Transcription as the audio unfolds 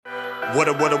What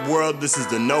a world, this is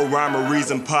the No Rhyme or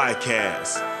Reason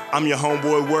podcast. I'm your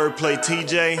homeboy Wordplay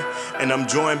TJ, and I'm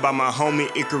joined by my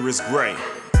homie Icarus Gray.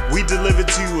 We deliver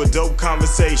to you a dope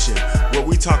conversation where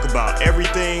we talk about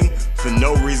everything for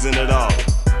no reason at all.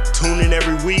 Tune in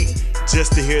every week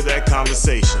just to hear that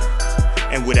conversation.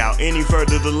 And without any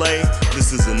further delay,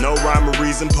 this is the No Rhyme or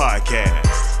Reason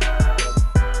podcast.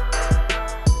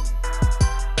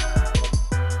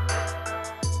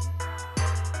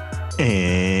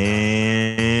 And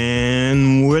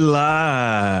we're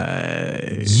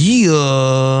live.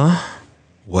 Yeah.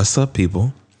 What's up,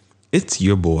 people? It's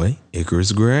your boy,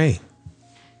 Icarus Gray.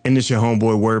 And it's your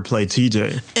homeboy Wordplay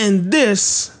TJ. And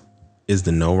this is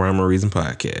the No Rhyme or Reason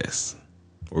podcast,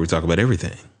 where we talk about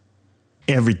everything.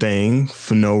 Everything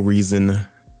for no reason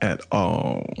at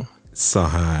all. So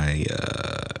I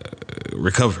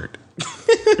recovered.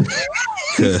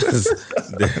 Because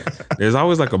there's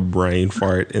always like a brain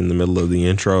fart in the middle of the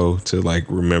intro to like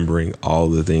remembering all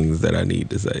the things that I need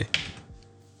to say.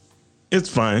 It's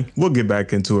fine. We'll get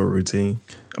back into a routine.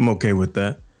 I'm okay with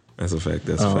that. That's a fact.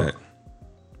 That's a fact.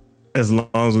 As long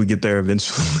as we get there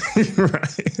eventually,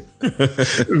 right?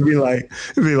 It'd be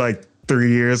like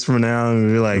 3 years from now, and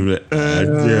be like,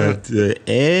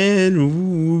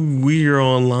 and we're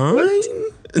online.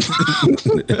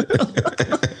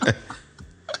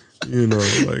 You know,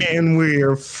 like, and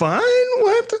we're fine.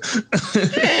 What?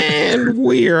 And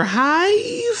we're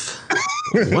Hive.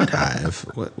 What Hive?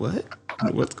 What?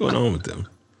 What's going on with them?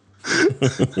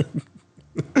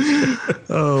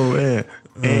 Oh man!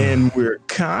 And we're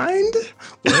kind.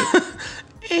 What?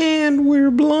 And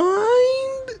we're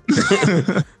blind.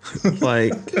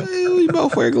 Like we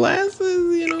both wear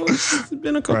glasses. You know, it's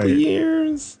been a couple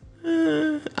years.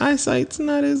 Eyesight's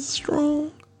not as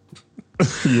strong.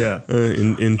 Yeah.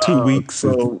 In 2 weeks,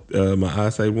 my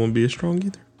eyesight won't be as strong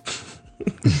either.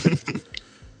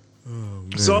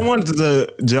 So I wanted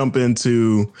to jump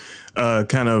into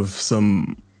kind of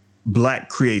some Black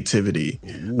creativity.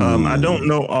 I don't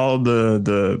know all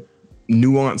the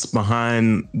nuance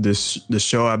behind the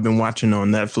show I've been watching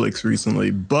on Netflix recently,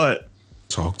 but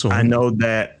talk to him. I know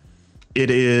that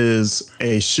it is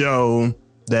a show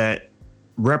that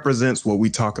represents what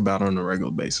we talk about on a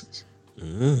regular basis.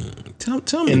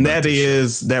 Tell me. And that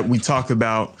is that we talk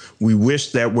about, we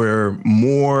wish that were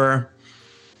more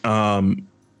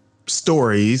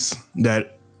stories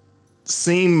that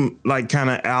seem like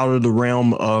kind of out of the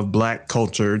realm of Black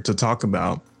culture to talk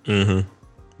about,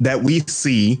 that we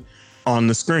see on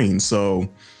the screen. So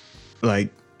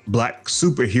like Black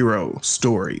superhero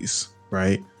stories,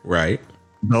 right? Right.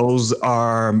 Those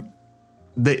are,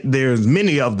 there's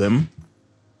many of them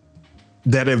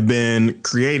that have been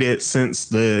created since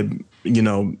the,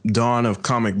 dawn of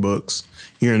comic books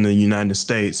here in the United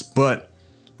States, but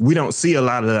we don't see a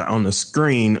lot of that on the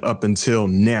screen up until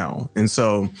now. And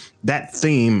so that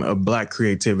theme of Black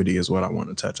creativity is what I want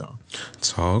to touch on.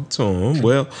 Talk to him.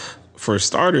 Well, for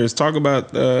starters, talk about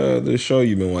the show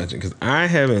you've been watching, because I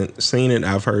haven't seen it.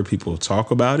 I've heard people talk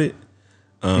about it.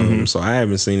 So I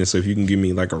haven't seen it. So if you can give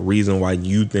me like a reason why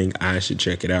you think I should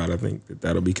check it out, I think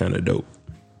that'll be kind of dope.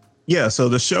 Yeah, so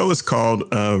the show is called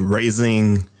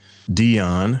Raising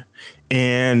Dion,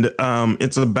 and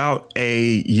it's about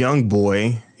a young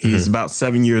boy. He's about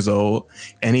 7 years old,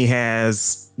 and he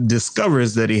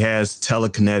discovers that he has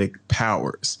telekinetic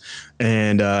powers.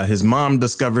 And his mom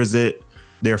discovers it.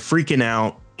 They're freaking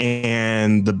out,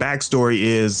 and the backstory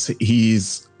is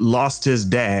he's lost his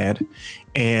dad,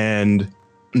 and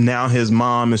now his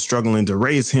mom is struggling to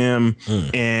raise him,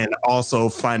 and also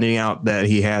finding out that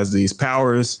he has these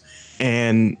powers,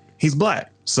 and he's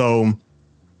Black. So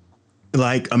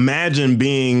like, imagine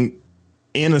being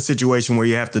in a situation where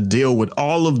you have to deal with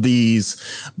all of these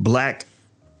Black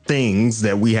things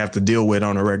that we have to deal with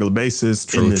on a regular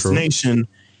basis in this nation.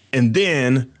 And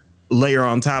then layer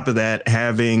on top of that,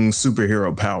 having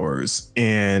superhero powers,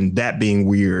 and that being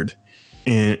weird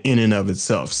in and of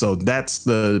itself. So that's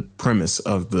the premise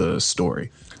of the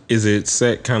story. Is it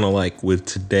set kind of like with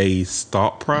today's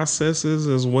thought processes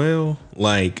as well?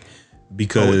 Like,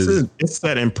 because it's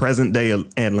set in present day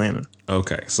Atlanta.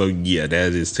 Okay, so yeah,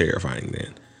 that is terrifying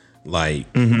then. Like,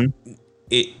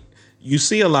 you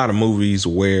see a lot of movies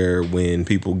where when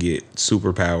people get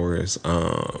superpowers,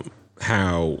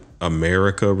 how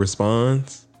America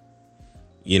responds.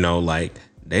 Like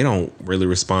they don't really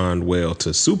respond well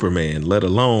to Superman, let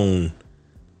alone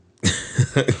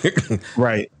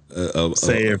right.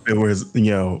 Say if it was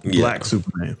Black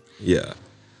Superman. Yeah,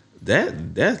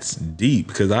 that's deep,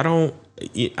 because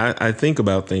I think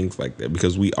about things like that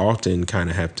because we often kind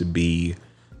of have to be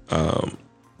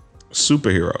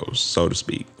superheroes, so to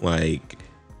speak. Like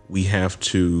we have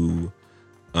to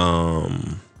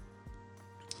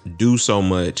do so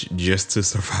much just to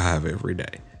survive every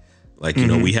day. Like, you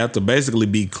know, we have to basically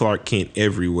be Clark Kent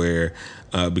everywhere,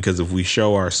 because if we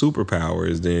show our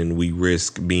superpowers, then we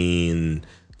risk being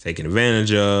taken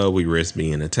advantage of. We risk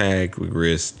being attacked. We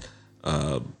risk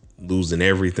losing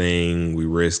everything. We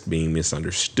risk being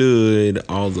misunderstood.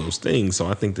 All those things. So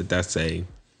I think that that's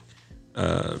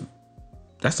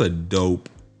a dope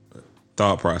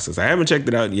thought process. I haven't checked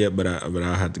it out yet, but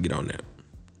I'll have to get on that.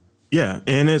 Yeah,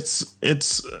 and it's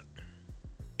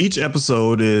each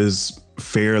episode is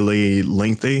fairly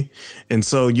lengthy, and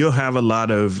so you'll have a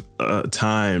lot of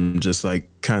time just like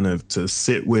kind of to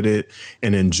sit with it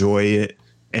and enjoy it,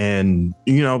 and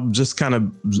you know, just kind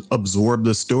of absorb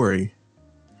the story.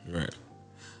 Right.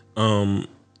 While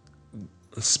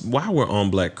we're on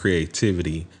Black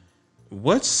creativity,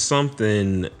 what's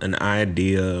an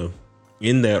idea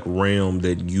in that realm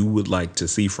that you would like to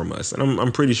see from us? And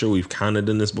I'm pretty sure we've kind of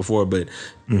done this before, but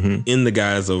in the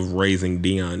guise of Raising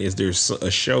Dion, is there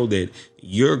a show that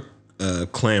you're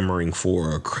clamoring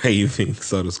for or craving?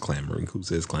 So does clamoring. Who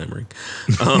says clamoring?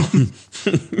 I'm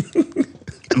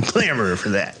clamoring for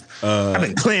that. I've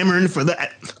been clamoring for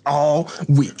that all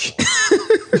week.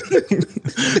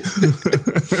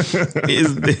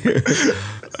 Is there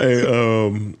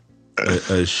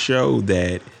a show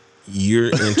that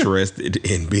you're interested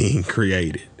in being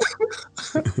created?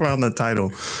 Well, the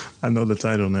title. I know the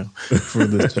title now for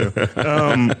this show.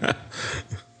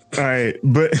 All right,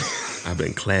 but I've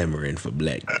been clamoring for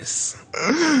blackness.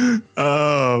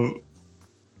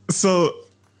 So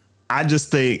I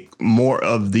just think more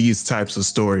of these types of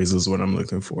stories is what I'm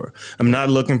looking for. I'm not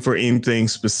looking for anything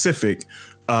specific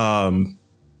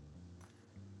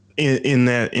in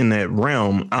that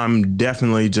realm. I'm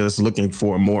definitely just looking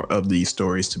for more of these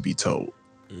stories to be told.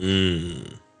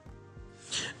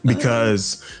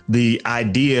 Because the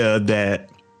idea that,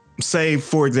 say,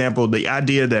 for example, the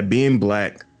idea that being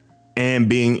Black and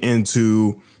being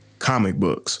into comic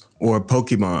books or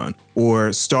Pokemon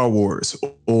or Star Wars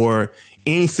or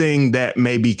anything that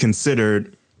may be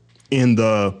considered in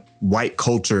the white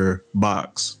culture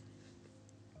box,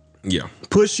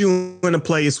 push you in a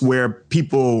place where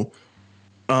people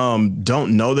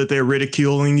don't know that they're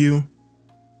ridiculing you,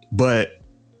 but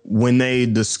when they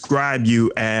describe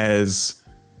you as,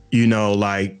 you know,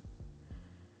 like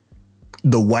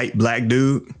the white Black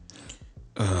dude,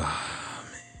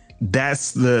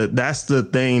 that's the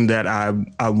thing that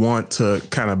I want to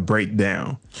kind of break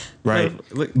down, right?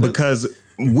 Because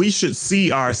we should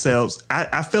see ourselves.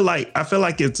 I feel like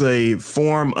it's a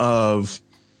form of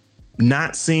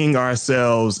not seeing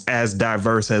ourselves as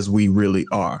diverse as we really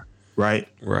are, right?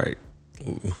 Right.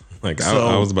 Like, so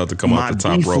I was about to come off the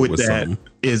top rope with something.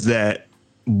 Is that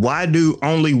why do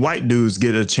only white dudes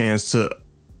get a chance to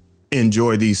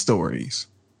enjoy these stories,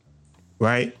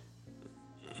 right?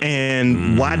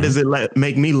 And why does it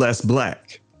make me less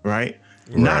Black, right?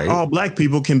 Not all Black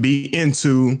people can be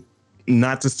into,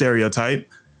 not to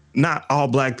stereotype, not all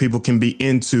Black people can be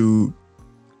into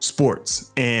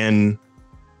sports and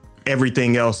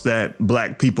everything else that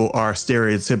Black people are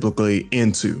stereotypically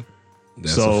into.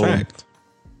 That's a fact.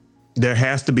 There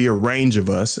has to be a range of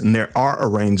us, and there are a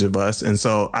range of us. And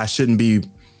so I shouldn't be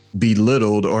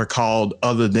belittled or called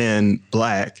other than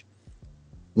Black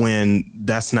when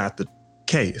that's not the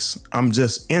case. I'm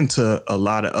just into a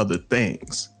lot of other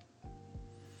things.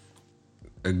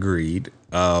 Agreed.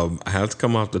 I have to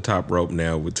come off the top rope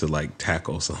now to like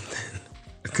tackle something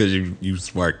because you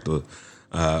sparked the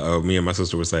me and my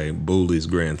sister were saying Booley's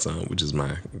grandson, which is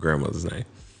my grandmother's name.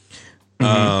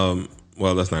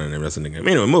 Well, that's not a name, that's a nickname.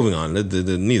 Anyway, moving on.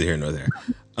 Neither here nor there.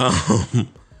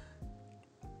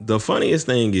 The funniest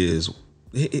thing is,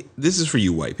 this is for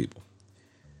you white people.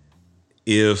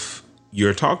 If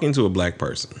you're talking to a Black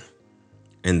person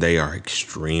and they are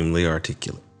extremely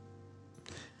articulate,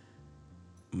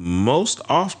 most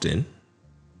often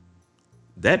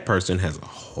that person has a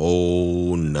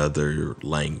whole nother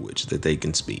language that they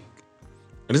can speak.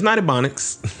 And it's not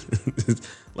Ebonics. It's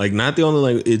like not the only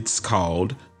language. It's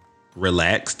called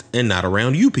relaxed and not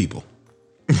around you people.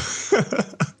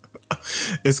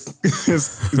 It's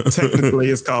technically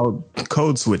it's called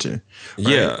code switching. Right?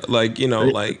 Yeah, like, you know,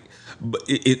 like, but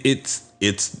it's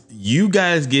you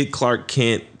guys get Clark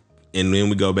Kent and then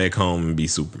we go back home and be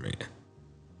Superman.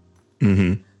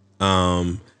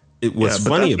 It was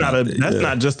funny about that. That's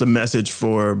not just a message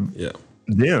for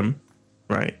them,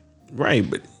 right? Right,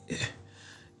 but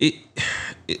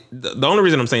the only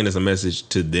reason I'm saying it's a message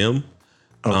to them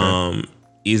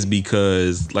is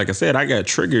because, like I said, I got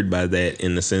triggered by that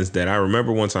in the sense that I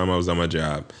remember one time I was on my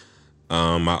job,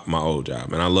 my old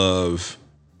job, and I love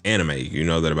anime. You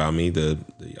know that about me. The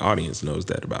audience knows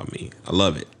that about me. I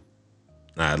love it.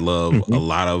 I love a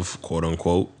lot of quote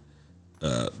unquote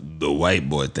the white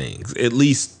boy things, at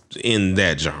least in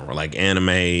that genre, like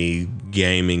anime,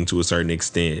 gaming to a certain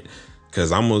extent.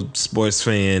 Because I'm a sports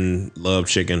fan, love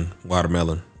chicken,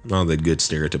 watermelon, all that good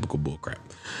stereotypical bullcrap.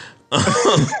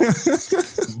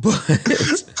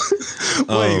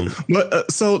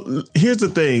 So here's the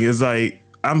thing: is like,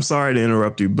 I'm sorry to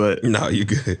interrupt you, but no, you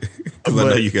good. Because I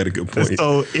know you got a good point.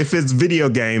 So if it's video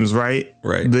games, right?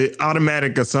 The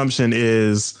automatic assumption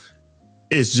is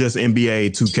it's just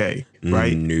NBA 2K,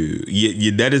 right? No,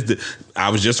 yeah, that is the. I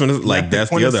was just gonna like that's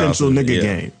the other quintessential nigga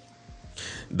game.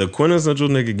 The quintessential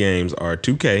nigga games are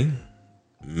 2K,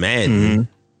 Madden,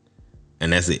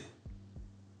 and that's it.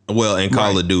 Well, and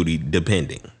Call of Duty,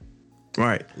 depending.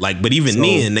 Right. Like, but even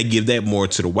then, they give that more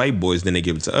to the white boys than they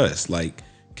give it to us. Like,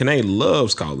 Kanae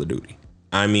loves Call of Duty.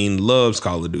 I mean, loves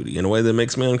Call of Duty in a way that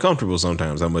makes me uncomfortable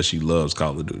sometimes. How much she loves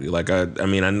Call of Duty. Like, I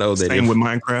mean, I know that. Same with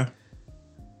Minecraft.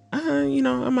 You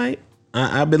know, I might.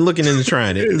 I've been looking into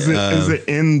trying it. Is it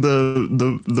in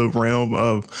the realm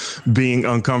of being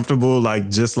uncomfortable, like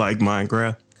just like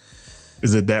Minecraft?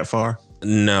 Is it that far?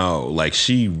 No, like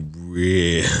she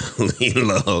really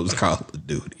loves Call of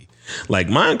Duty. Like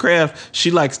Minecraft,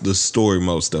 she likes the story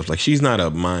mode stuff. Like she's not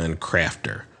a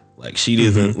Minecrafter. Like she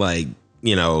doesn't like,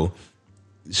 you know,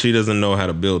 she doesn't know how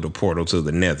to build a portal to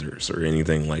the Nethers or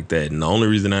anything like that. And the only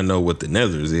reason I know what the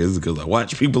Nethers is because I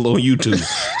watch people on YouTube.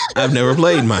 I've never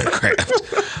played Minecraft.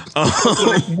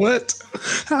 What?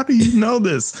 How do you know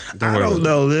this? I don't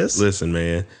know this. Listen,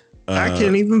 man. I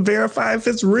can't even verify if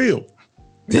it's real.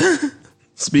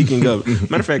 Speaking of,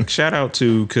 matter of fact, shout out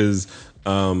to, because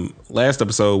last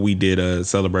episode we did a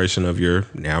celebration of your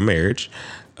now marriage.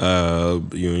 You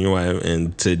and your wife,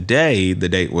 and today, the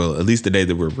date, well, at least the day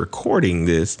that we're recording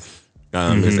this,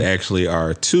 is actually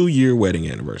our 2-year wedding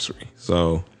anniversary.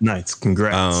 So nice,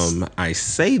 congrats. I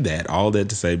say that all that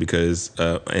to say because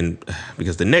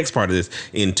the next part of this,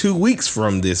 in 2 weeks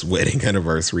from this wedding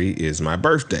anniversary, is my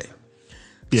birthday.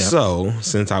 Yeah. So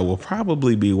since I will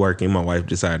probably be working, my wife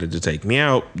decided to take me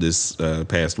out this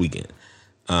past weekend.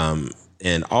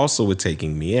 And also with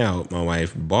taking me out, my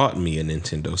wife bought me a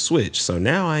Nintendo Switch. So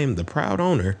now I am the proud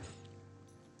owner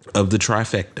of the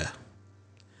trifecta.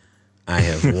 I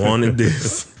have wanted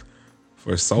this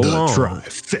for so long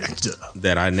trifecta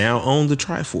that I now own the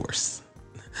Triforce.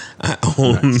 I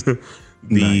own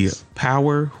the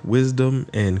power, wisdom,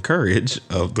 and courage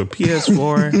of the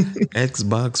PS4,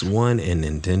 Xbox One, and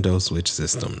Nintendo Switch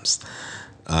systems.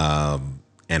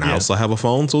 And I also have a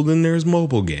phone, so then there's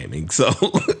mobile gaming. So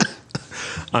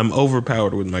I'm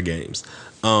overpowered with my games.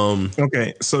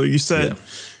 Okay, so you said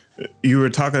you were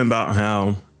talking about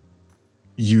how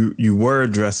you were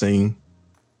addressing.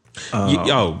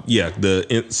 So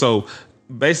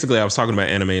basically, I was talking about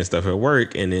anime and stuff at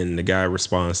work, and then the guy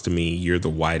responds to me, "You're the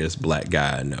whitest black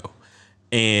guy I know,"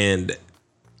 and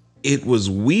it was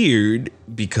weird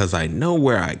because I know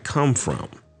where I come from,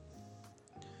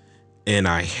 and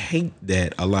I hate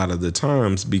that a lot of the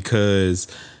times because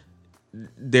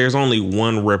there's only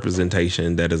one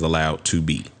representation that is allowed to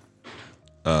be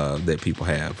that people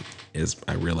have. As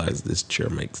I realize this chair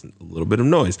makes a little bit of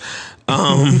noise.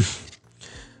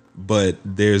 But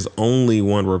there's only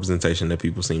one representation that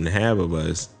people seem to have of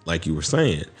us, like you were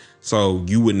saying. So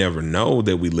you would never know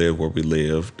that we live where we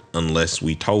lived unless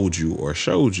we told you or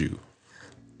showed you.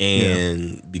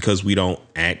 And because we don't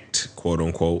act, quote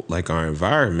unquote, like our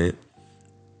environment,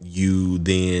 you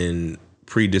then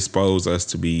predispose us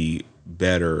to be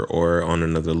better or on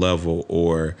another level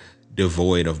or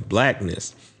devoid of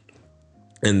blackness.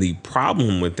 And the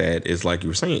problem with that is, like you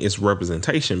were saying, it's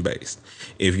representation based.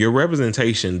 If your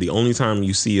representation, the only time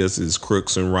you see us is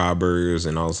crooks and robbers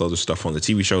and all this other stuff on the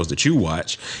TV shows that you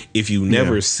watch, if you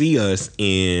never see us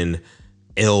in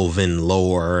elven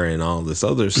lore and all this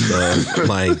other stuff,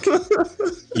 like,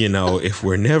 you know, if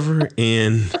we're never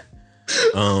in,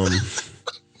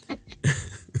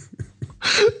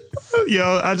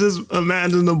 yo, I just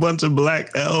imagine a bunch of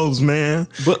black elves, man.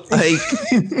 But like,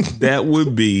 that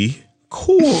would be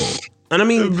cool. And I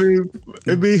mean,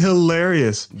 it'd be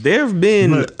hilarious. There have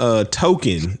been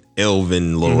token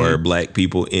elven lore black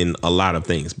people in a lot of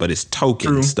things, but it's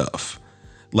token stuff.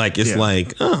 Like it's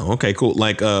like, oh, okay, cool.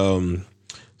 Like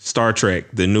Star Trek,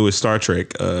 the newest Star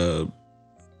Trek,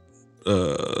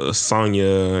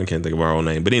 Sonya, I can't think of her own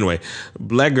name, but anyway,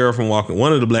 black girl from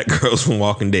one of the black girls from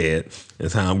Walking Dead,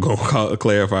 is how I'm gonna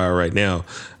clarify her right now,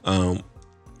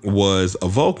 was a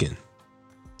Vulcan.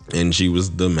 and she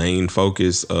was the main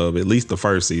focus of at least the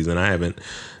first season.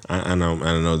 I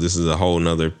know this is a whole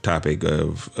nother topic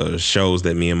of shows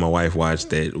that me and my wife watch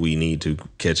that we need to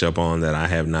catch up on, that I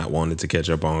have not wanted to catch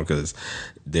up on because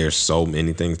there's so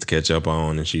many things to catch up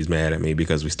on, and she's mad at me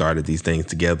because we started these things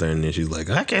together, and then she's like,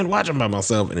 I can't watch them by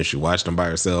myself. And if she watched them by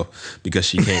herself, because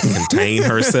she can't contain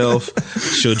herself,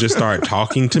 she'll just start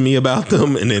talking to me about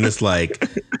them, and then it's like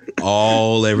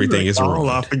everything is wrong.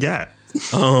 I forgot.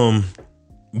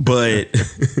 But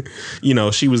you know,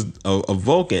 she was a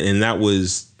Vulcan, and that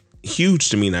was huge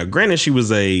to me. Now, granted, she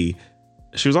was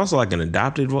also like an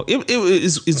adopted Vulcan.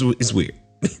 It's weird,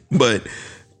 but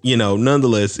you know,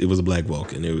 nonetheless, it was a black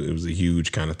Vulcan. It was a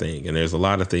huge kind of thing, and there's a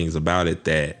lot of things about it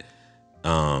that,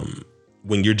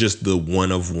 when you're just the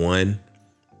one of one,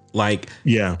 like,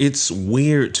 yeah, it's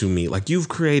weird to me. Like, you've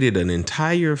created an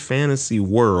entire fantasy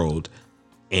world,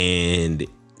 and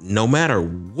no matter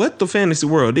what the fantasy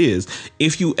world is,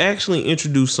 if you actually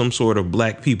introduce some sort of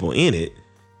black people in it,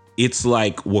 it's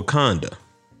like Wakanda.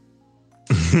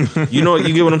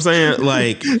 You get what I'm saying?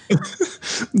 Like,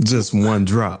 just one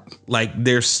drop. Like,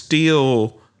 there's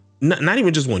still not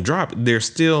even just one drop. There's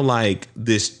still like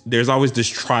this. There's always this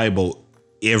tribal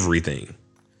everything.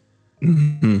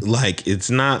 Mm-hmm. Like, it's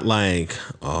not like,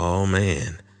 oh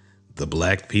man, the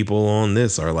black people on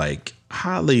this are like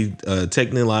highly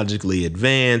technologically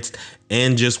advanced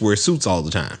and just wear suits all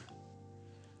the time.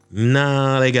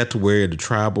 Nah, they got to wear the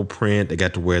tribal print. They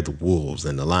got to wear the wolves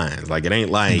and the lions. Like, it ain't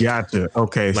like. Gotcha.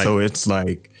 Okay, like, so it's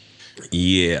like,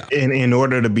 yeah. In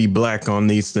order to be black on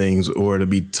these things, or to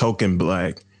be token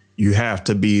black, you have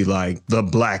to be like the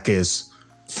blackest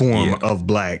form of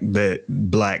black that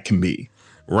black can be.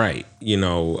 Right. You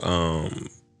know,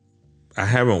 I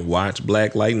haven't watched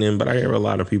Black Lightning, but I hear a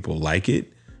lot of people like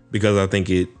it because I think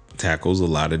it tackles a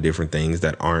lot of different things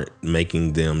that aren't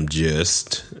making them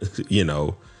just, you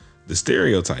know, the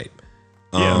stereotype.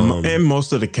 Yeah, and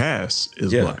most of the cast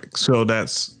is black, so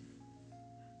that's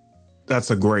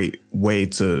a great way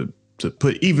to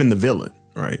put even the villain,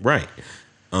 right? Right.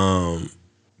 And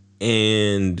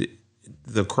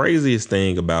the craziest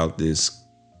thing about this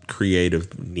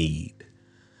creative need,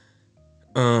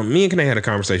 me and Kanae had a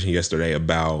conversation yesterday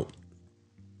about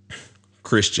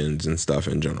Christians and stuff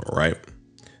in general, right?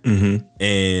 Mm-hmm.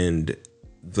 And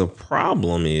the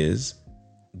problem is,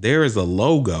 there is a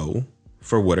logo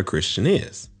for what a Christian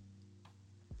is.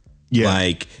 Yeah.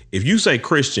 Like, if you say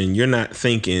Christian, you're not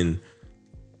thinking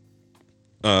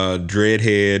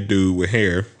dreadhead dude with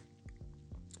hair.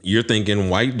 You're thinking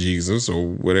white Jesus or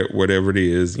whatever it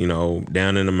is, you know,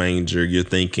 down in the manger. You're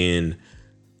thinking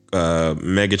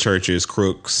mega churches,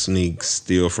 crooks, sneak,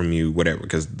 steal from you, whatever,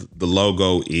 because the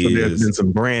logo is. So there's been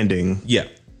some branding. Yeah.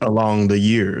 Along the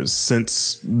years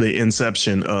since the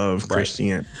inception of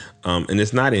Christianity. And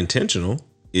it's not intentional.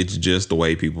 It's just the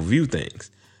way people view things.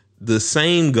 The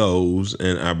same goes,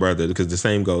 and our brother, because the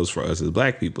same goes for us as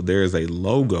black people. There is a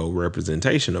logo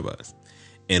representation of us.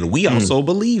 And we also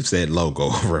believe said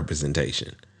logo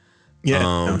representation.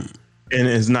 Yeah. And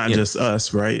it's not just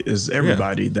us, right? It's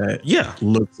everybody that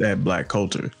looks at black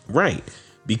culture. Right.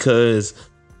 Because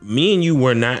me and you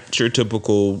were not your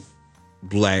typical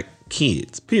black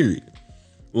kids, period.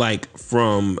 Like,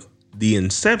 from the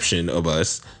inception of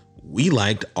us, we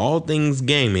liked all things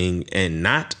gaming and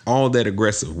not all that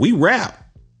aggressive. We rap,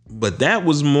 but that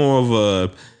was more of a,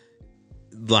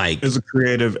 like, it's a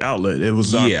creative outlet. It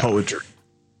was not poetry.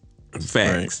 Facts.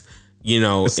 Right. You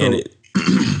know, so, and it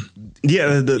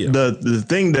the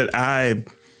thing that I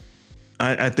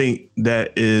think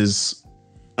that is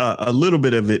a little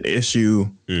bit of an issue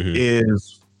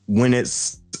is when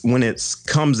it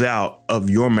comes out of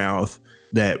your mouth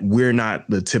that we're not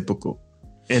the typical,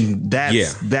 and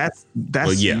that's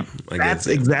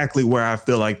exactly where I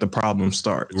feel like the problem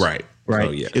starts. Right.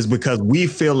 So, is because we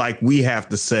feel like we have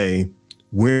to say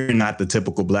we're not the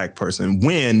typical black person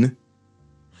when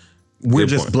we're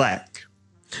just black.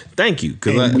 Thank you,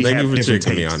 because thank you for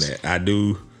checking me on that.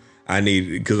 I need,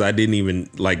 because I didn't even,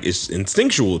 like, it's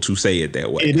instinctual to say it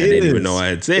that way. I didn't even know I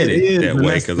had said it that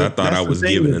way, because I thought I was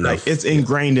given enough. Like, it's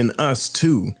ingrained in us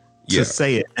too to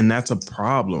say it, and that's a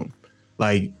problem.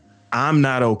 Like, I'm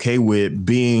not okay with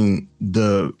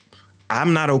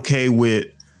I'm not okay with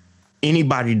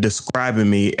anybody describing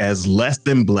me as less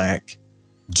than black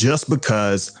just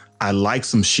because I like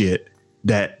some shit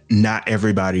that not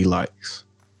everybody likes.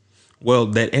 Well,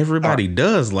 that everybody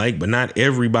does like, but not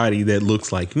everybody that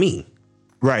looks like me.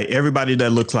 Right. Everybody that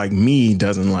looks like me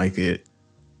doesn't like it.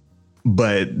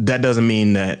 But that doesn't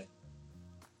mean that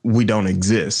we don't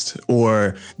exist,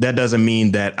 or that doesn't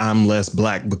mean that I'm less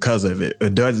black because of it.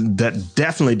 That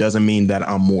definitely doesn't mean that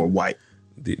I'm more white.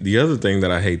 The other thing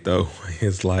that I hate though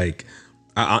is like,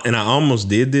 I almost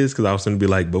did this because I was going to be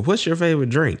like, but what's your favorite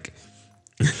drink?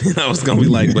 And I was gonna be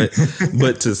like, but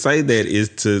to say that is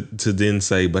to then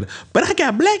say, but I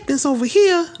got blackness over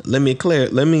here. Let me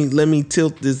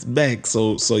tilt this back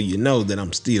so you know that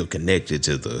I'm still connected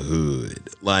to the hood.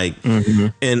 Like,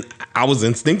 and I was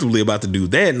instinctively about to do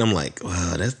that, and I'm like,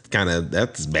 well,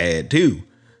 that's bad too,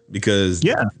 because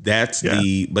that's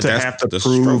have to prove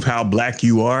struggle. How black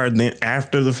you are then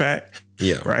after the fact.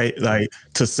 Yeah, right. Like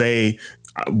to say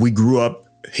we grew up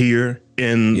here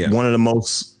in one of the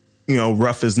most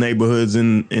roughest neighborhoods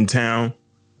in town,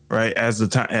 right? At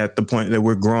the point that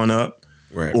we're growing up,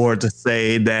 right? Or to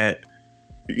say that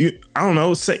I don't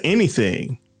know, say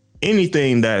anything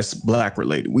that's black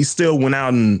related. We still went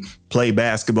out and played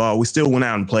basketball. We still went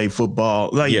out and played football.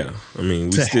 Like, I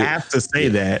mean, have to say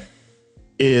that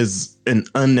is an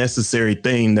unnecessary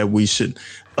thing that we should.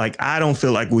 Like, I don't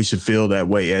feel like we should feel that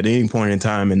way at any point in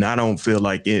time, and I don't feel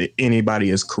like anybody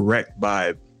is correct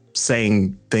by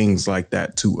saying things like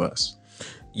that to us.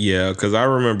 Yeah, because I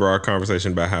remember our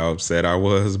conversation about how upset I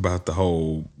was about the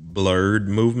whole blurred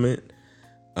movement,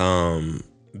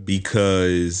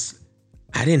 because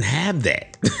I didn't have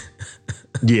that.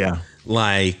 Yeah.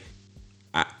 Like,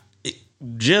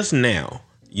 just now,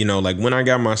 like when I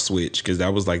got my Switch, because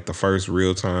that was like the first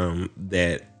real time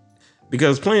that,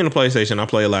 because playing the PlayStation, I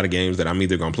play a lot of games that I'm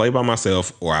either going to play by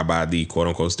myself or I buy the quote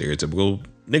unquote stereotypical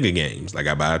nigga games. Like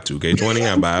I buy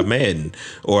 2K20, I buy Madden,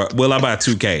 I buy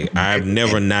 2K. I've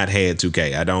never not had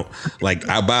 2K.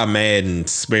 I buy Madden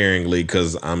sparingly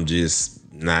because I'm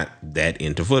just not that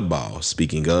into football.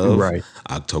 Speaking of, right.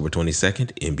 October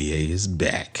 22nd, NBA is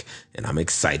back and I'm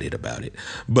excited about it.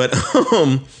 But,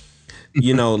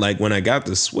 like when I got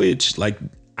the Switch, like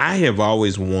I have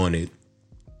always wanted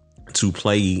to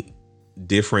play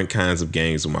different kinds of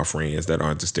games with my friends that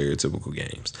aren't the stereotypical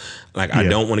games. Like I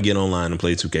don't want to get online and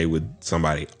play 2K with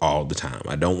somebody all the time.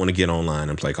 I don't want to get online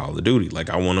and play Call of Duty.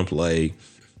 Like I want to play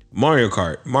Mario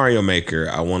Kart, Mario Maker.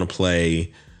 I want to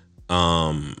play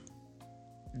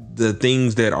the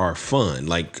things that are fun,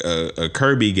 like a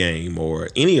Kirby game or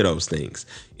any of those things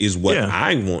is what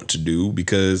I want to do,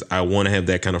 because I want to have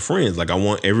that kind of friends. Like I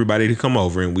want everybody to come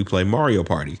over and we play Mario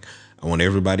Party. I want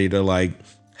everybody to like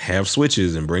have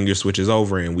Switches and bring your Switches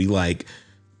over and we like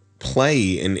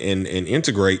play and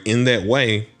integrate in that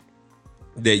way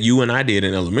that you and I did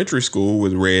in elementary school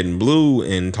with Red and Blue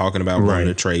and talking about wanting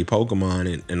to trade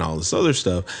Pokemon and all this other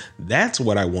stuff. That's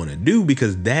what I want to do,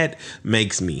 because that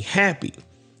makes me happy,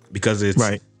 because it's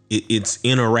it's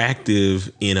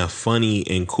interactive in a funny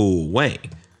and cool way.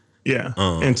 Yeah.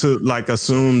 And to like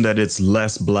assume that it's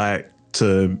less black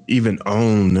to even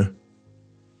own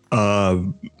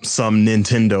some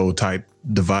Nintendo type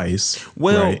device.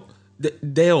 Well,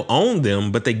 they'll own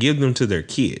them, but they give them to their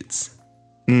kids.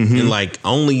 And like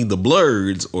only the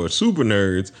blurs or super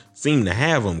nerds seem to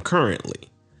have them currently.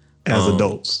 As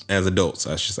adults,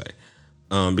 I should say.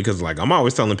 Because like I'm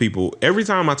always telling people every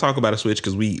time I talk about a Switch,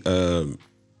 because we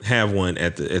have one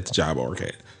at the job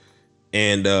arcade.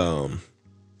 And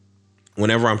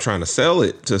whenever I'm trying to sell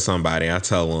it to somebody, I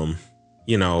tell them,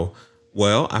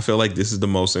 well, I feel like this is the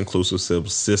most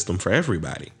inclusive system for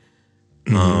everybody.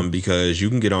 Because you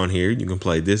can get on here, you can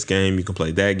play this game, you can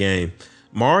play that game.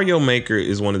 Mario Maker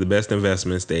is one of the best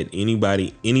investments that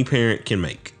any parent can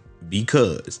make,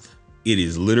 because it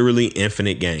is literally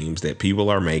infinite games that people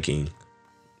are making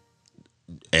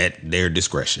at their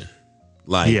discretion.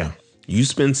 Like you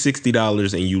spend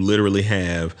 $60 and you literally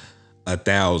have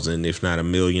 1,000, if not $1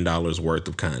 million worth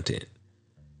of content.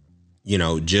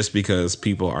 Just because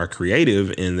people are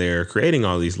creative and they're creating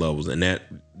all these levels, and that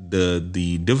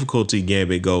the difficulty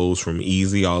gambit goes from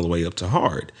easy all the way up to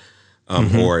hard,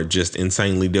 or just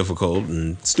insanely difficult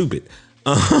and stupid.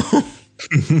 We'll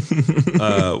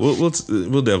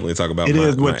definitely talk about my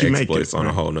exploits on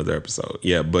a whole nother episode.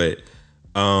 Yeah, but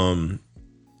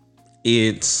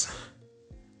it's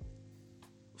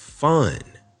fun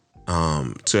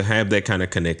to have that kind of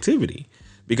connectivity.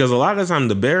 Because a lot of the time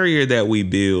the barrier that we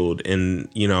build, and,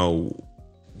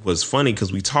 was funny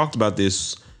because we talked about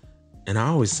this, and I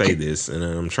always say this, and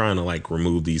I'm trying to like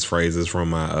remove these phrases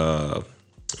from my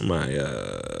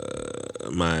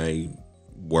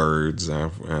words. I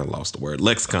lost the word,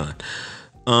 lexicon.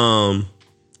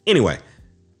 Anyway,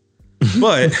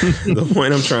 but the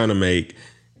point I'm trying to make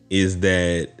is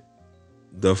that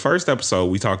the first episode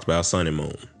we talked about Sun and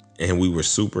Moon, and we were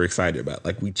super excited about it.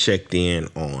 Like we checked in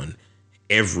on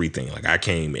everything. Like I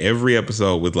came every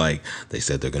episode with like, they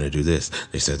said they're gonna do this,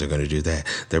 they said they're gonna do that,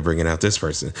 they're bringing out this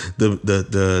person,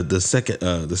 the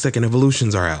second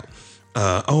evolutions are out,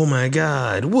 oh my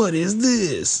god, what is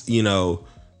this,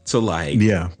 to like,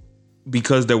 yeah,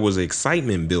 because there was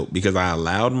excitement built because I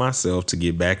allowed myself to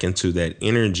get back into that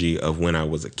energy of when I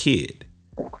was a kid,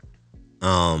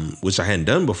 which I hadn't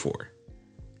done before.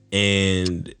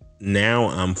 And now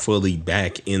I'm fully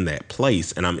back in that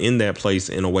place, and I'm in that place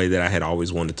in a way that I had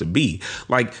always wanted to be.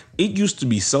 Like, it used to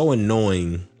be so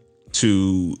annoying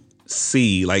to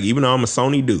see, like, even though I'm a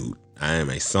Sony dude, I am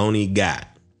a Sony guy,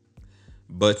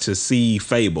 but to see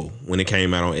Fable when it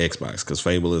came out on Xbox, because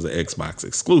Fable is an Xbox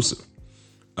exclusive,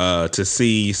 to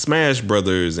see Smash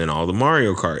Brothers and all the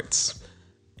Mario Karts,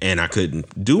 and I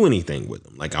couldn't do anything with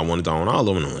them. Like, I wanted to own all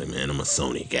of them. I'm like, man, I'm a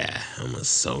Sony guy.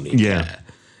 Guy.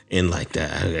 And like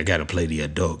that, I got to play the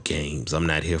adult games. I'm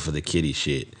not here for the kiddie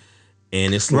shit.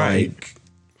 And it's like,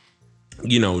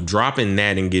 you know, dropping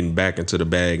that and getting back into the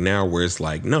bag now where it's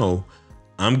like, no,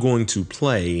 I'm going to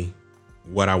play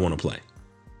what I want to play.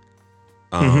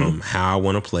 How I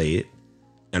want to play it.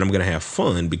 And I'm going to have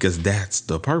fun because that's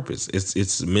the purpose.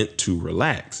 It's meant to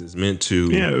relax. It's meant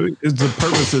to. Yeah, the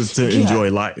purpose is to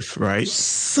enjoy life, right?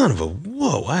 Son of a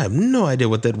whoa. I have no idea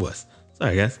what that was.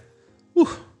 Sorry, guys. Whew.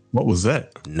 What was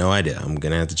that? No idea. I'm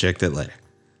going to have to check that later.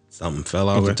 Something fell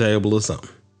off the table or something.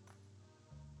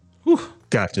 Whew.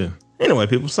 Gotcha. Anyway,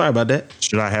 people, sorry about that.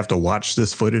 Should I have to watch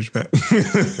this footage back?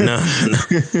 No.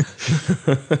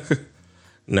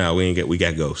 No, we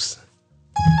got ghosts.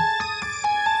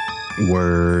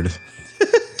 Word.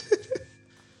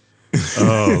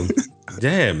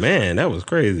 Yeah, man, that was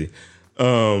crazy.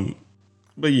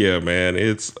 But yeah, man,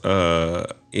 it's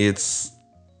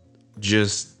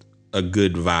just a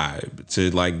good vibe to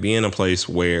like be in a place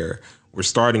where we're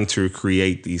starting to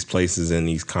create these places and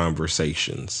these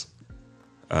conversations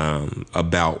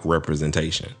about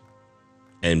representation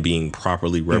and being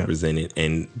properly represented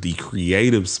and the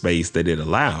creative space that it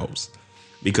allows.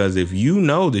 Because if you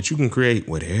know that you can create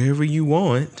whatever you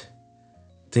want,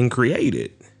 then create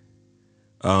it.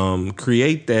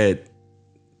 Create that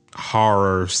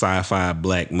horror sci-fi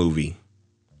black movie.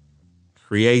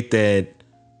 Create that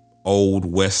old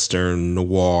Western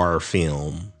noir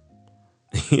film.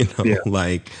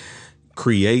 Like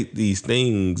create these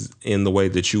things in the way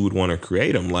that you would want to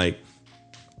create them. Like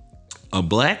a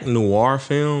black noir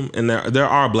film, and there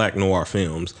are black noir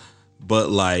films, but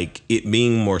like it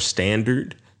being more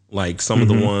standard, like some of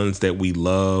the ones that we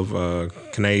love.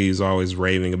 Kanae's always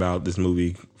raving about this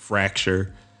movie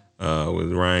Fracture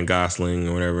with Ryan Gosling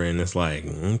or whatever, and it's like,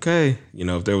 okay,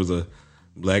 if there was a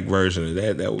black version of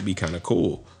that, that would be kind of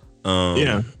cool.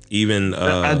 Even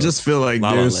I just feel like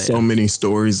there's so many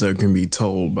stories that can be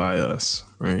told by us,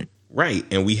 right? Right,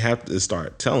 and we have to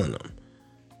start telling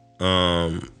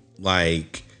them.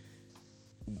 Like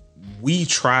we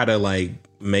try to like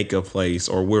make a place,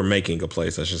 or we're making a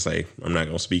place, I should say. I'm not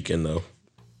going to speak in the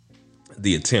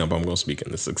attempt. I'm going to speak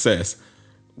in the success.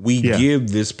 We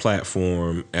give this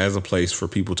platform as a place for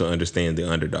people to understand the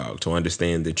underdog, to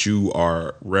understand that you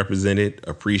are represented,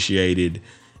 appreciated,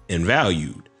 and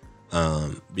valued.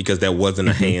 Because that wasn't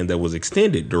a hand that was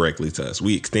extended directly to us.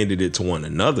 We extended it to one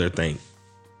another, thank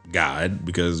God,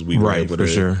 because we were able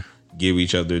to give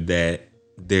each other that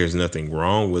there's nothing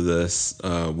wrong with us.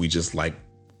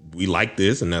 We like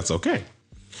this, and that's okay.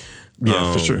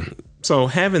 Yeah, for sure. So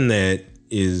having that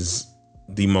is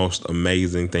the most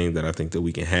amazing thing that I think that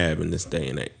we can have in this day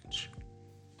and age.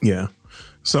 Yeah.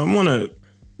 So I'm going to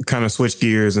kind of switch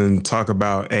gears and talk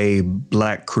about a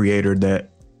black creator that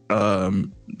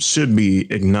should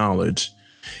be acknowledged.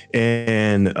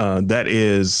 And that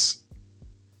is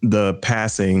the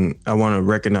passing. I want to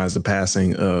recognize the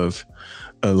passing of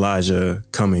Elijah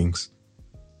Cummings.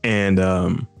 And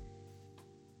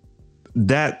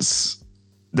that's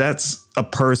a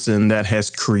person that has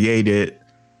created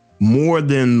more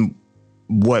than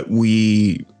what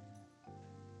we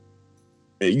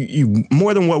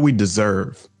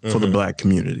deserve for the black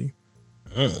community.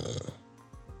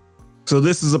 So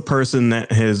this is a person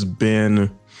that has been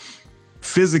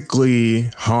physically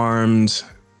harmed,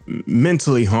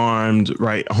 mentally harmed,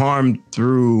 right? Harmed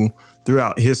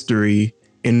throughout history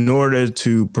in order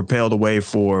to propel the way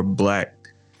for black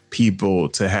people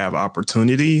to have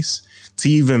opportunities to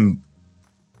even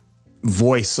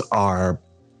voice our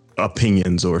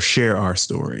opinions or share our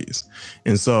stories.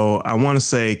 And so I want to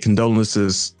say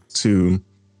condolences to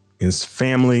his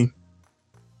family,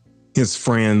 his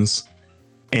friends,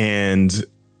 and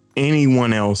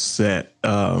anyone else that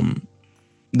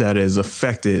that is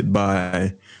affected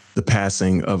by the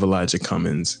passing of Elijah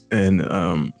Cummings. And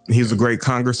he was a great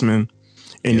congressman.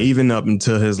 And even up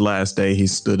until his last day, he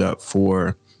stood up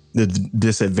for the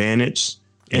disadvantaged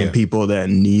and people that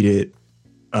needed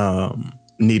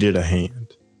a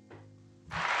hand.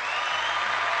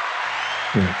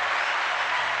 Yeah.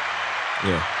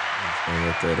 Yeah, just gonna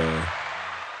let that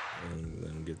let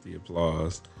them get the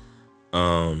applause.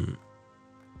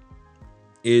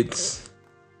 It's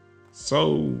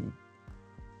so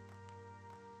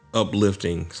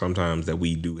uplifting sometimes that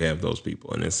we do have those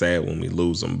people, and it's sad when we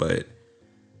lose them, but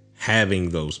having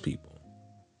those people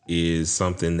is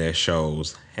something that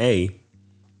shows, hey,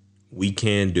 we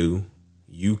can do,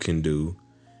 you can do,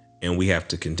 and we have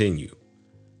to continue.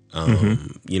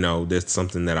 You know, that's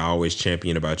something that I always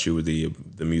champion about you with the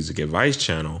Music Advice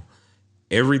channel.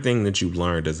 Everything that you've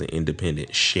learned as an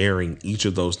independent, sharing each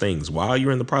of those things while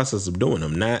you're in the process of doing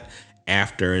them, not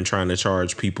after and trying to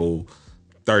charge people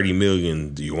 30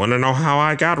 million. Do you want to know how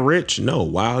I got rich? No,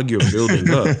 while you're building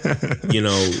up, you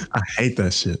know, I hate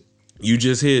that shit. You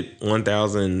just hit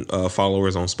 1,000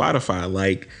 followers on Spotify.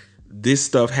 Like, this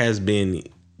stuff has been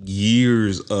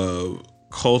years of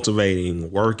cultivating,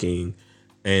 working,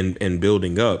 and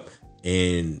building up,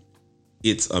 and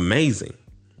it's amazing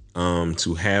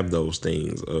to have those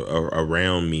things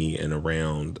around me and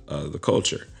around the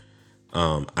culture.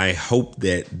 I hope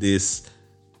that this,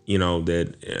 you know,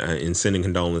 that in sending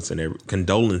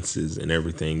condolences and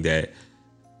everything, that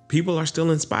people are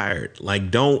still inspired. Like,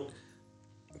 don't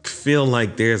feel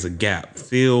like there's a gap.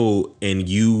 Feel and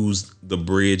use the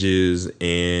bridges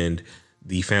and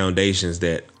the foundations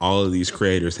that all of these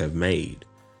creators have made.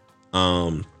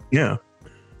 Yeah.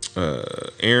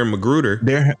 Aaron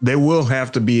McGruder. There will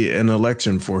have to be an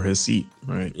election for his seat,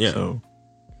 right? Yeah. So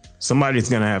somebody's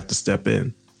gonna have to step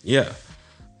in. Yeah.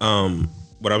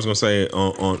 What I was gonna say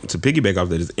on to piggyback off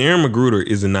that is Aaron McGruder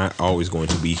is not always going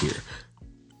to be here.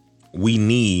 We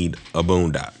need a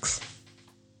Boondocks.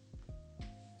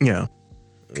 Yeah.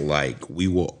 Like, we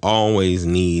will always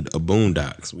need a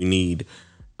Boondocks. We need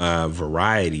a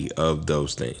variety of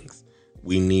those things.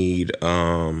 We need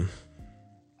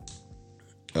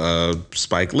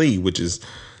Spike Lee, which is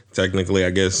technically, I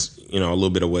guess, you know, a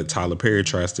little bit of what Tyler Perry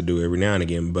tries to do every now and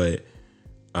again. But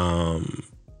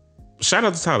shout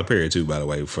out to Tyler Perry too, by the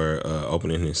way, for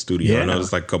opening his studio. Yeah. I know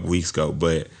it's like a couple weeks ago,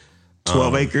 but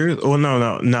 12 acres. Oh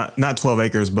no, not 12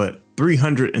 acres, but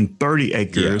 330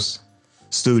 acres. Yeah.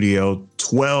 Studio,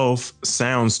 12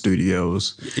 sound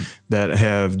studios that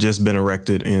have just been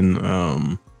erected in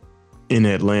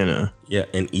Atlanta. Yeah,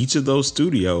 and each of those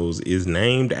studios is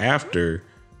named after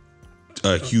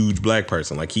a huge black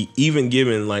person. Like, he even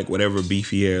given like whatever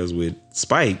beef he has with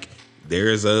Spike,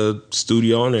 there's a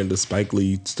studio on there, the Spike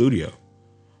Lee studio.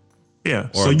 Yeah,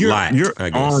 or so you're I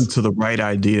guess. on to the right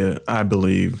idea, I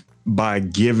believe, by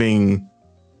giving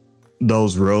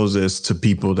those roses to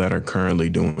people that are currently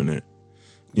doing it.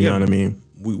 You know what I mean?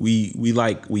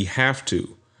 We have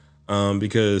to,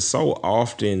 because so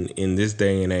often in this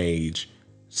day and age,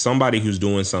 somebody who's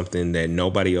doing something that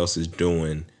nobody else is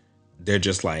doing, they're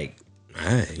just like,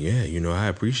 yeah, you know, I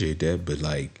appreciate that, but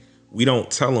like, we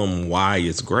don't tell them why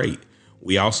it's great.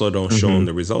 We also don't show them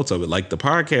the results of it. Like, the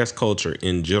podcast culture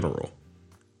in general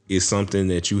is something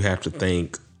that you have to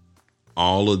thank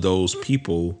all of those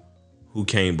people who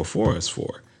came before us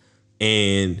for,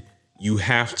 and you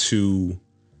have to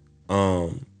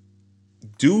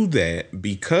do that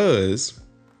because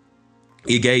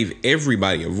it gave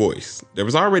everybody a voice. There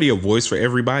was already a voice for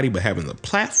everybody, but having the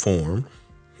platforms,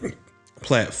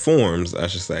 I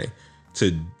should say,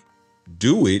 to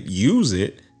do it, use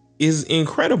it, is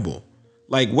incredible.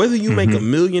 Like, whether you make $1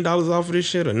 million off of this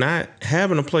shit or not,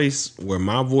 having a place where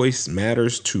my voice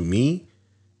matters to me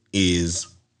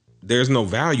there's no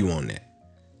value on that.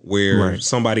 Where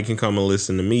somebody can come and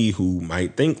listen to me who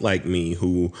might think like me,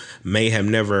 who may have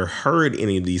never heard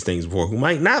any of these things before, who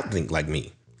might not think like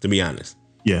me, to be honest.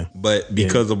 Yeah. But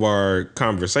because of our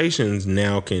conversations,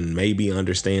 now can maybe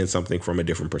understand something from a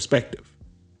different perspective.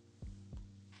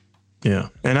 Yeah.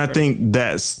 And I think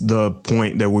that's the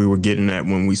point that we were getting at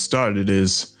when we started,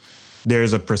 is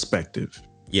there's a perspective.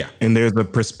 Yeah. And there's a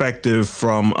perspective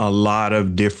from a lot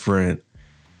of different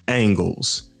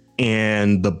angles.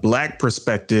 And the black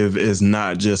perspective is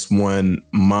not just one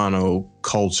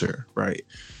monoculture, right?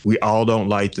 We all don't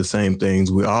like the same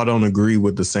things. We all don't agree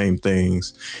with the same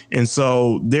things. And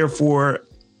so therefore,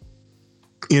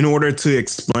 in order to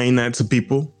explain that to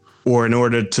people, or in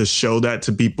order to show that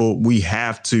to people, we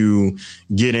have to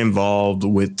get involved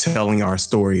with telling our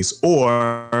stories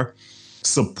or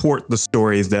support the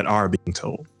stories that are being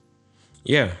told.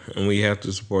 Yeah, and we have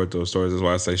to support those stories. That's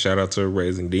why I say shout out to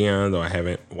Raising Dion, though I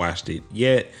haven't watched it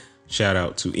yet. Shout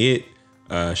out to it.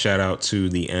 Shout out to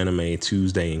the anime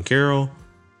Tuesday and Carol.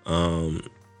 You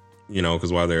know,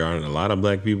 because while there aren't a lot of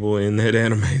black people in that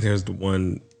anime, there's the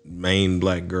one main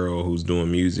black girl who's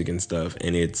doing music and stuff.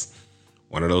 And it's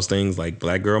one of those things, like,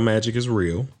 black girl magic is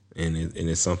real, and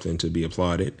it's something to be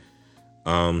applauded.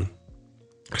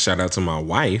 Shout out to my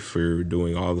wife for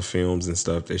doing all the films and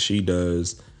stuff that she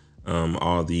does,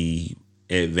 all the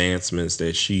advancements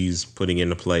that she's putting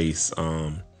into place,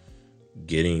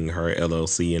 getting her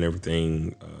LLC and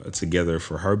everything together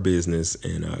for her business.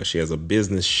 And she has a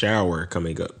business shower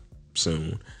coming up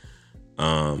soon.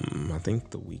 I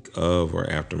think the week of or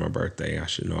after my birthday. I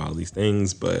should know all these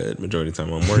things, but majority of the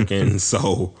time I'm working.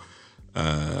 So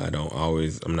I'm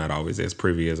not always as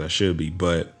privy as I should be.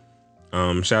 But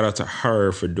shout out to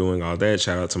her for doing all that.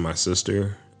 Shout out to my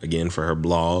sister again for her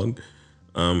blog,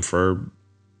 for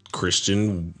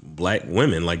Christian Black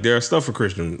women. Like, there are stuff for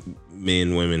Christian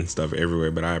men, women, stuff everywhere,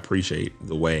 but I appreciate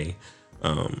the way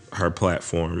her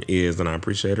platform is, and I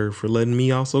appreciate her for letting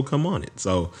me also come on it.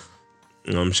 So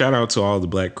shout out to all the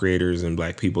Black creators and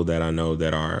Black people that I know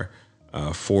that are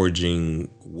forging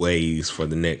ways for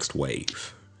the next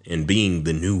wave and being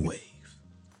the new wave.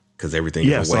 Because everything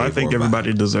is a wave. So I think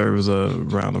everybody deserves a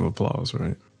round of applause,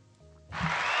 right?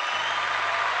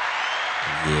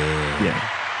 Yeah.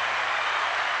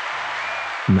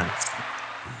 Nice.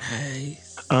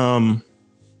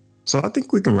 So I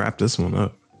think we can wrap this one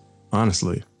up.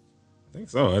 Honestly, I think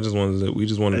so. We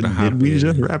just wanted to hop in. Did we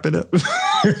just wrap it up?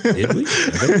 Did we? I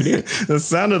think we did. It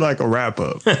sounded like a wrap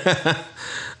up.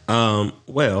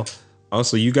 Well,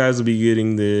 also you guys will be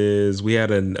getting this. We had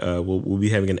we'll be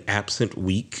having an absent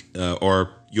week,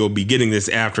 or you'll be getting this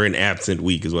after an absent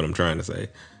week is what I'm trying to say.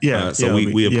 Yeah.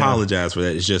 We apologize for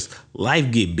that. It's just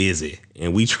life get busy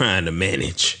and we trying to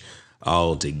manage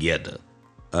all together.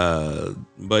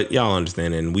 But y'all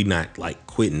understand, and we not like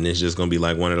quitting. It's just gonna be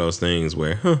like one of those things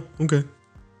where, okay.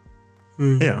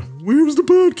 Yeah. Where's the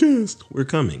podcast? We're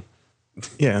coming.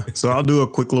 Yeah. So I'll do a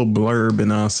quick little blurb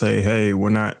and I'll say, hey, we're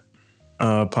not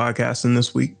podcasting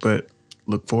this week, but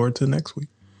look forward to next week.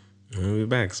 We'll be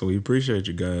back. So we appreciate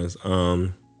you guys.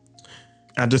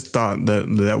 I just thought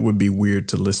that would be weird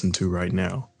to listen to right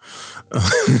now.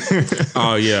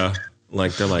 Oh yeah.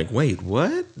 Like they're like, wait,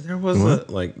 what? There was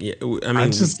I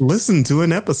just listened to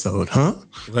an episode, huh?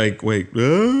 Like, wait,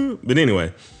 but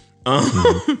anyway,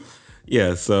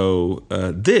 yeah. So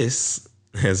this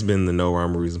has been the No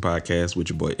Rhyme or Reason podcast with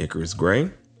your boy Icarus Gray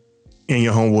and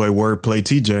your homeboy Wordplay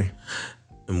TJ,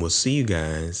 and we'll see you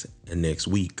guys next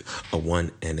week. A 1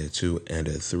 and a 2 and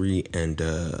a 3 and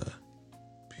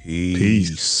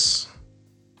peace.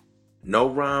 No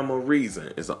Rhyme or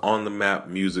Reason is an On the Map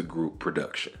Music Group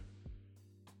production.